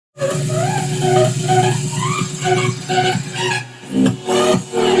YouTube,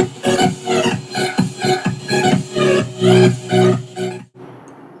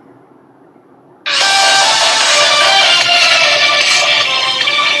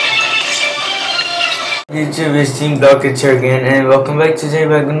 it's Team Blockheads here again, and welcome back. Today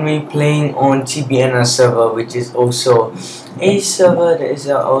we're going to be playing on TBNR server, which is also a server that is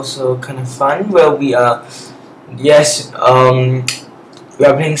also kind of fun. Well, we are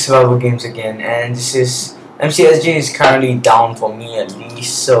playing survival games again, and this is MCSG is currently down for me at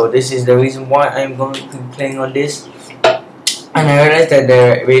least, so this is the reason why I'm going to be playing on this. And I realized that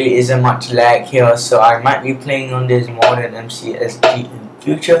there really isn't much lag here, so I might be playing on this more than MCSG in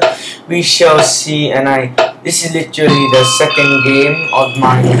future. We shall see. And this is literally the second game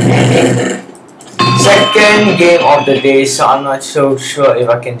of the day, so I'm not so sure if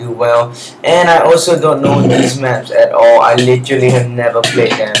I can do well. And I also don't know these maps at all. I literally have never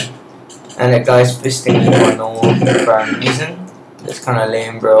played them. And the guy's fisting me for no apparent reason. That's kind of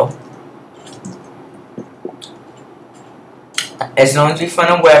lame, bro. As long as we find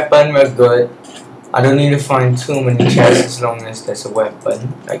a weapon, we're good. I don't need to find too many chests as long as there's a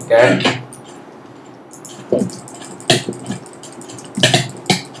weapon like that.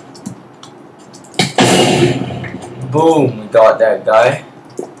 Boom, we got that guy.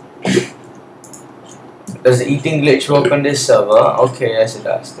 Does the eating glitch work on this server? Okay, yes it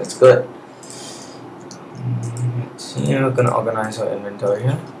does. That's good. Let's see, we're gonna organize our inventory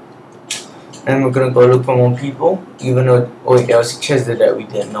here. And we're gonna go look for more people. Even though, oh wait, there was a chest that we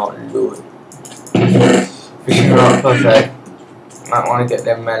did not loot. Fishing rod, perfect. Might want to get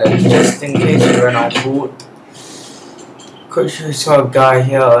them melons just in case we run out of food. Pretty sure I saw a guy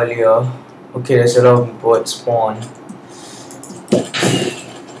here earlier. Okay, there's a lot of people at spawn.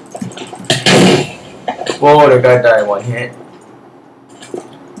 Whoa, the guy died one hit.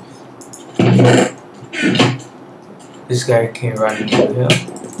 This guy came running through here.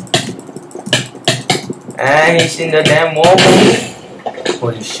 And he's in the damn wall.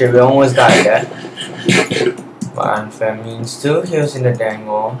 Holy shit, we almost died there. By unfair means too, he was in the dang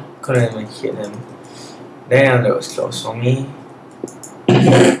wall. Couldn't even hit him. Damn, that was close for me. Put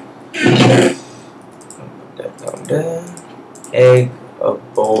that down there. Egg, a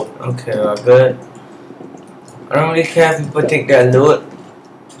bolt. Okay, we're good. I don't really care if people take that loot.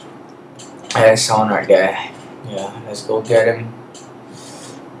 There's someone right there. Yeah, let's go get him.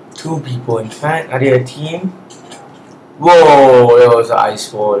 Two people, in fact. Are they a team? Whoa, there was an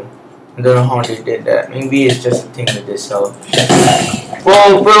ice wall. I don't know how they did that. Maybe it's just a thing with this stuff.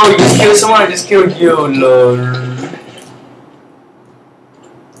 Whoa, bro, you just killed someone. I just killed you, lol.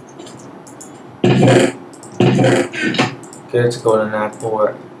 Okay, let's go to that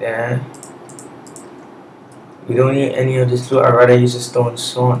port. Yeah. We don't need any of this loot. I'd rather use a stone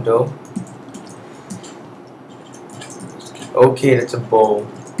sword though. Okay, that's a bow.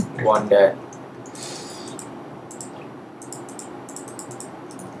 Want that.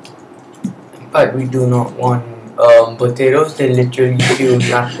 But we do not want potatoes. They literally do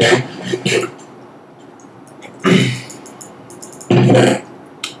nothing.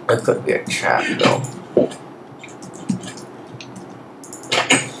 It could be a trap though.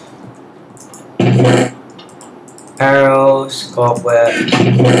 Arrows, cobweb.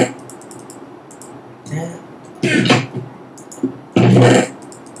 Yeah.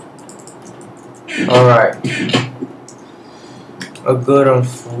 Alright. We're good on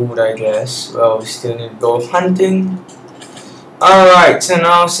food, I guess. Well, we still need to go hunting. Alright, so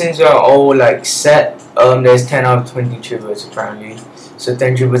now since we're all like set, there's 10 out of 20 tributes apparently. So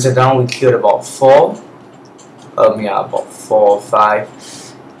 10 tributes are down. We killed about 4. Yeah, about 4 or 5.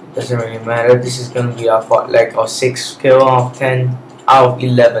 Doesn't really matter. This is gonna be our like our 6th kill out of 10 out of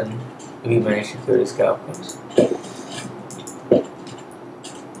 11. We managed to kill this guy, of course.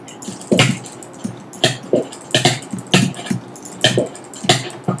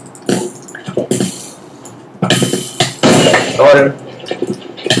 Got him.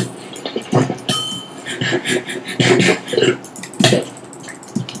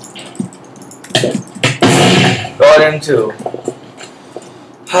 Got him too.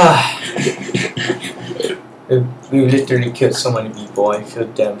 We literally killed so many people. I feel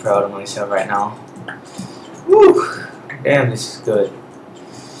damn proud of myself right now. Woo! Damn, this is good.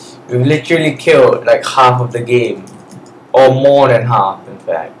 We've literally killed like half of the game. Or more than half, in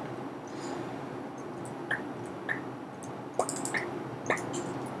fact.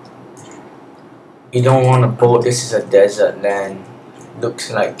 You don't want a boat. This is a desert land.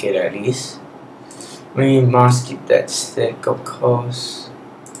 Looks like it at least. We must keep that stick, of course.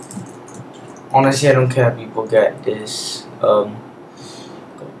 Honestly, I don't care if people get this.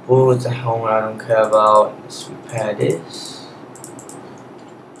 Bullets at home I don't care about. Let's repair this.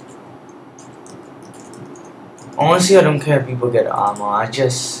 Honestly, I don't care if people get armor. I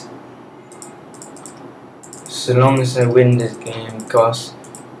just, so long as I win this game, because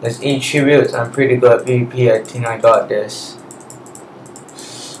there's 8 tributes, I'm pretty good at PvP. I think I got this.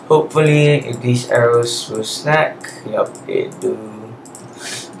 Hopefully, if these arrows will snack, yep, they do.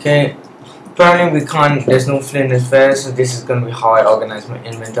 Okay, apparently we can't, there's no flint and fair, so this is gonna be how I organize my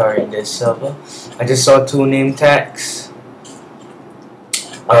inventory in this server. I just saw 2 name tags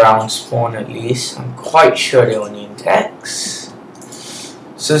around spawn at least. I'm quite sure they were name tags.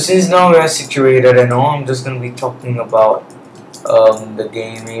 So since now we are situated and all, I'm just gonna be talking about the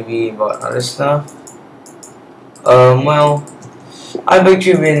game, maybe about other stuff. Well, I've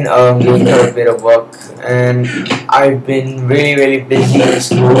actually been doing quite a bit of work, and I've been really busy in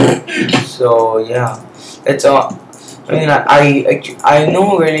school. So yeah, that's all. I mean, I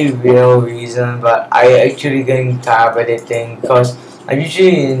know really real reason, but I actually getting tired of editing because I'm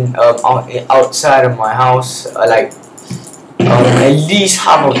usually in outside of my house like at least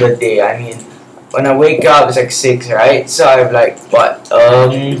half of the day. I mean, when I wake up it's like 6, right? So I have like what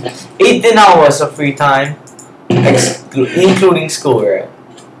 18 hours of free time, including school, right?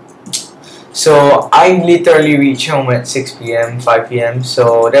 So I literally reach home at 6 p.m. 5 p.m.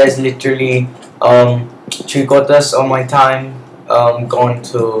 So that is literally 3/4 of my time gone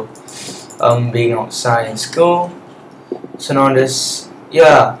to being outside in school. So now this,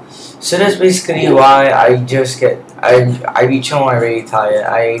 yeah, so that's basically why I just get, I reach home, I'm really tired.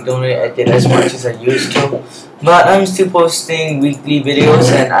 I don't really edit as much as I used to, but I'm still posting weekly videos,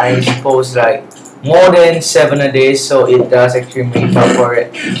 and I post like more than 7 a day, so it does actually make up for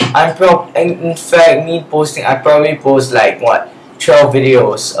it. In fact, me posting, I probably post like what, 12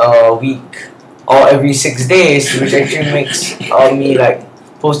 videos a week or every 6 days, which actually makes me like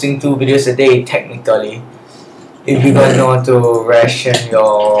posting 2 videos a day technically. If you guys know how to ration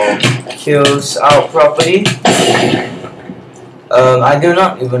your kills out properly. I do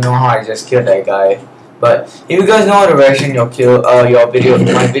not even know how I just killed that guy. But if you guys know how to ration your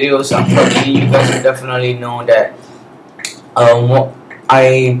my videos out properly, you guys will definitely know that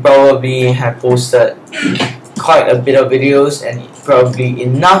I probably have posted quite a bit of videos, and probably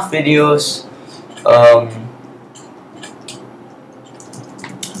enough videos.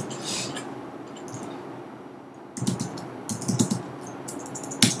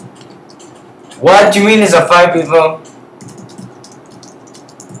 What do you mean it's a 5 people?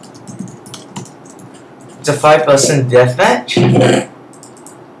 It's a 5-person deathmatch?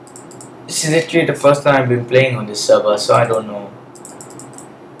 This is literally the first time I've been playing on this server, so I don't know.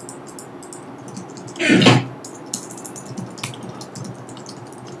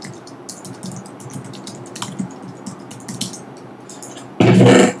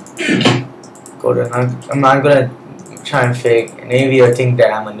 I'm not gonna try and fake. Maybe you'll think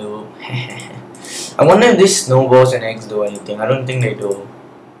that I'm a noob. I wonder if these snowballs and eggs do anything. I don't think they do.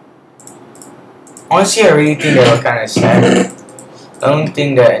 Honestly, I really think they were kind of sad. I don't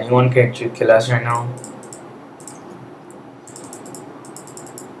think that anyone can actually kill us right now.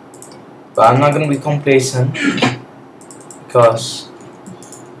 But I'm not gonna be complacent, because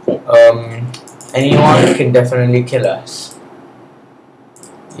anyone can definitely kill us.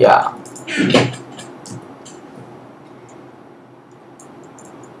 Yeah.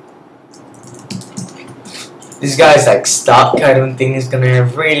 This guy's like stuck. I don't think he's gonna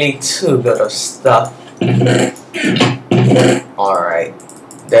have really too good of stuff. Alright.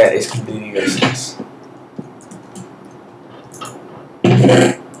 That is completely useless.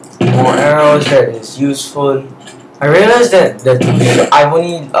 More arrows, that is useful. I realized that I've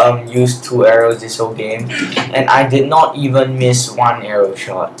only used 2 arrows this whole game, and I did not even miss 1 arrow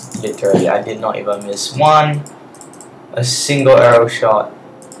shot. Literally, I did not even miss a single arrow shot.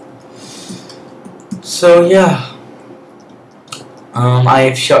 So yeah, I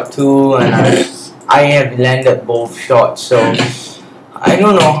have shot 2, and I have landed both shots. So I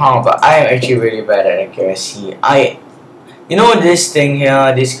don't know how, but I am actually really bad at accuracy. You know this thing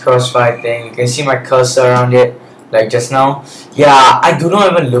here, this crossfire thing. You can see my cursor around it, like just now. Yeah, I do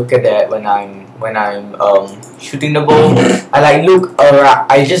not even look at that when I'm shooting the bow. I like look around.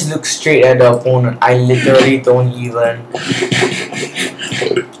 I just look straight at the opponent. I literally don't even.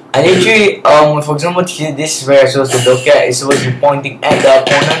 I literally, for example, this is where I'm supposed to look at. It's supposed to be pointing at the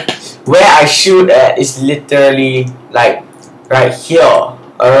opponent. Where I shoot at is literally like right here,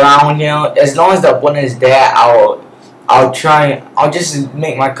 around here. As long as the opponent is there, I'll just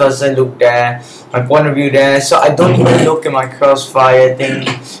make my cursor look there, my point of view there. So I don't even look at my crossfire thing,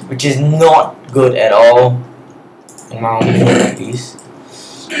 which is not good at all, in my opinion at least.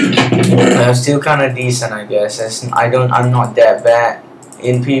 I'm still kind of decent, I guess. I'm not that bad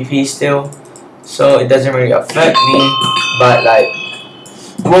in PP still, so it doesn't really affect me. But like,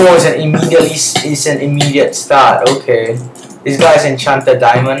 whoa, it's an immediate start. Okay, this guy's Enchanted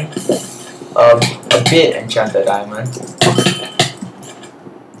Diamond, a bit Enchanted Diamond.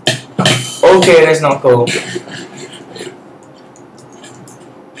 Okay, that's not cool.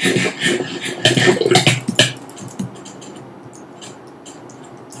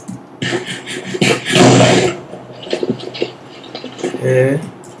 Okay.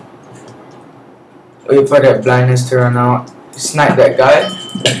 Wait for that blindness to run out. Snipe that guy.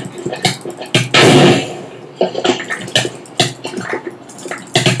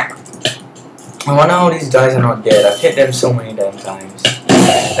 I wonder how these guys are not dead. I've hit them so many damn times.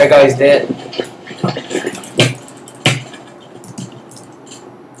 That guy's dead.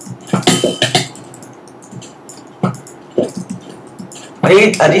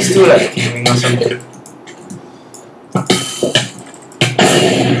 Are these two like teaming or something?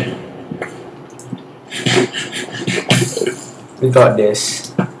 We got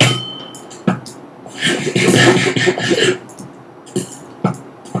this.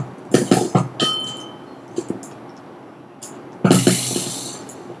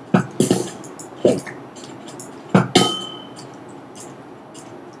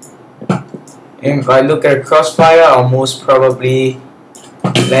 If I look at a crossfire, I'll most probably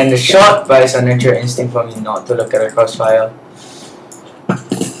land a shot, but it's a natural instinct for me not to look at a crossfire.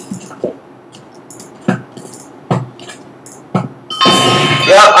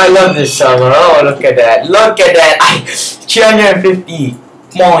 Yeah, I love this server. Oh, look at that. Look at that. 350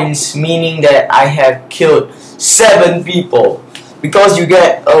 points, meaning that I have killed 7 people. Because you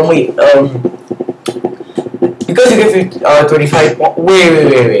get, because you get 25 points.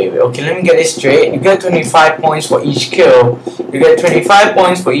 Wait. Okay, let me get this straight. You get 25 points for each kill. You get 25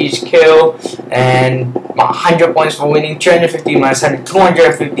 points for each kill, and 100 points for winning. 350 minus 100,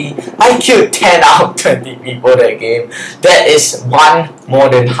 250. I killed 10 out of 20 people that game. That is more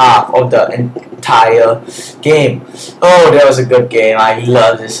than half of the entire game. Oh, that was a good game. I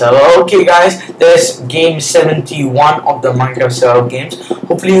love this server. Okay, guys, there's game 71 of the Minecraft server games.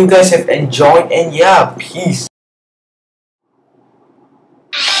 Hopefully, you guys have enjoyed, and yeah, peace.